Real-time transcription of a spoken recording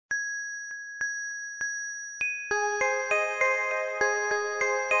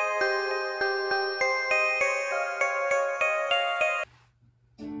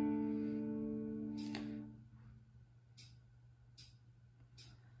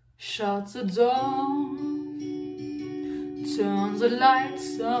Shut the door, turn the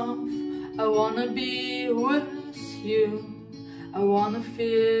lights off. I wanna be with you. I wanna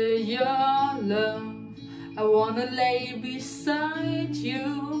feel your love. I wanna lay beside you.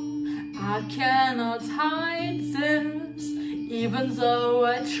 I cannot hide this, even though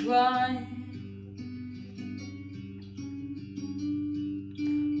I try.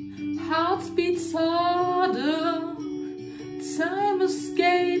 Heart beats harder, time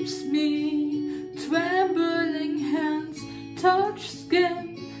escapes me. Trembling hands touch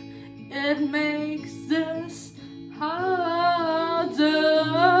skin, it makes this harder.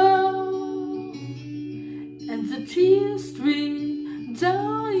 And the tears stream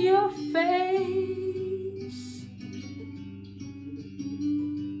down your face.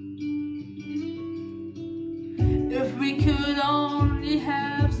 If we could only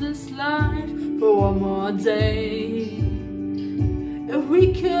have this life for one more day. If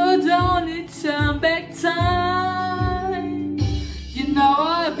we could only turn back time. You know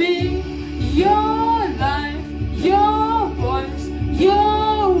I'd be your life, your voice,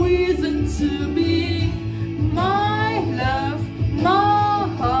 your reason to be. My love, my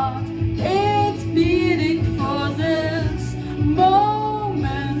heart, it's beating for this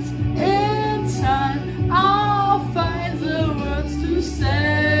moment in time. I'll find the words to say.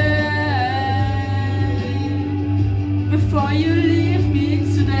 Before you leave me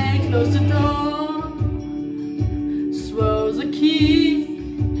today, close the door, throw the key.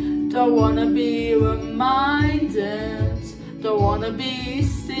 Don't wanna be reminded, don't wanna be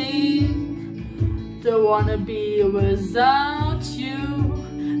seen. Don't wanna be without you.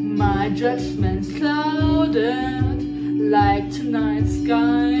 My judgment's clouded like tonight's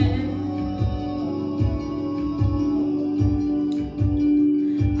sky.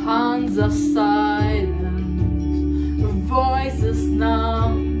 Hands are silent, voices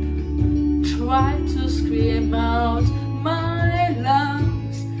numb. Try to scream out my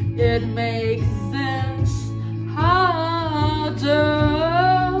lungs. It makes this harder.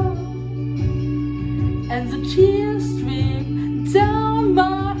 And the tears stream down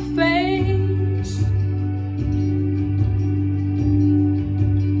my face.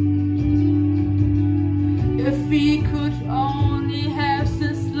 If we could only have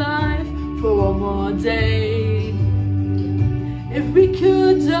this life for one more day. If we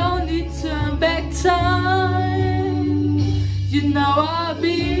could only turn back time. You know I'll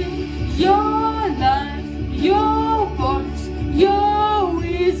be your life, your voice, your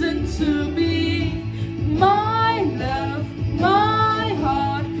reason to be. My love, my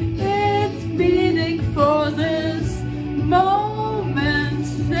heart, it's beating for this moment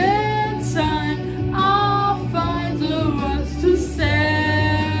in time. I'll find the words to say.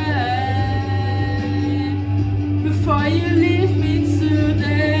 Before you leave me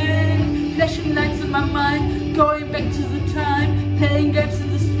today. Flashing lights in my mind, going back to the time. Playing games in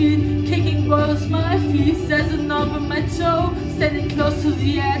the street, kicking balls my feet. There's a knob on my toe, standing close to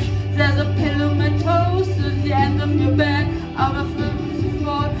the edge. There's a pillow on my toes, to the end of your bed. I'm a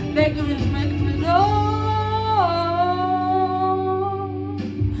fall, begging to make me know.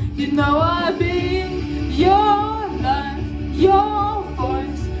 You know I'll be your life, your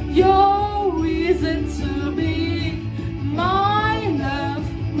voice, your reason to be. My love,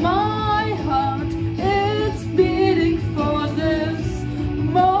 my heart, it's beating for this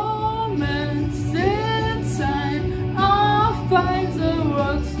moment in time. I'll find the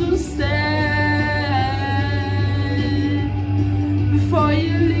words to say. Before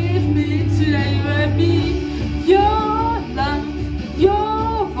you leave me today, you will be your love,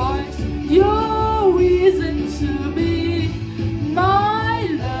 your voice, your reason to be. My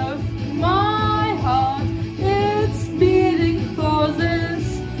love, my heart, it's beating for this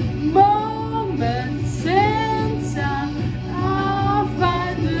moment in time. I'll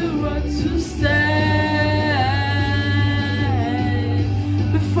find the words to say.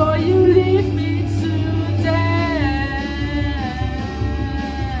 Before you leave me today.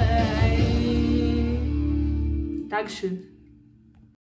 Dankeschön.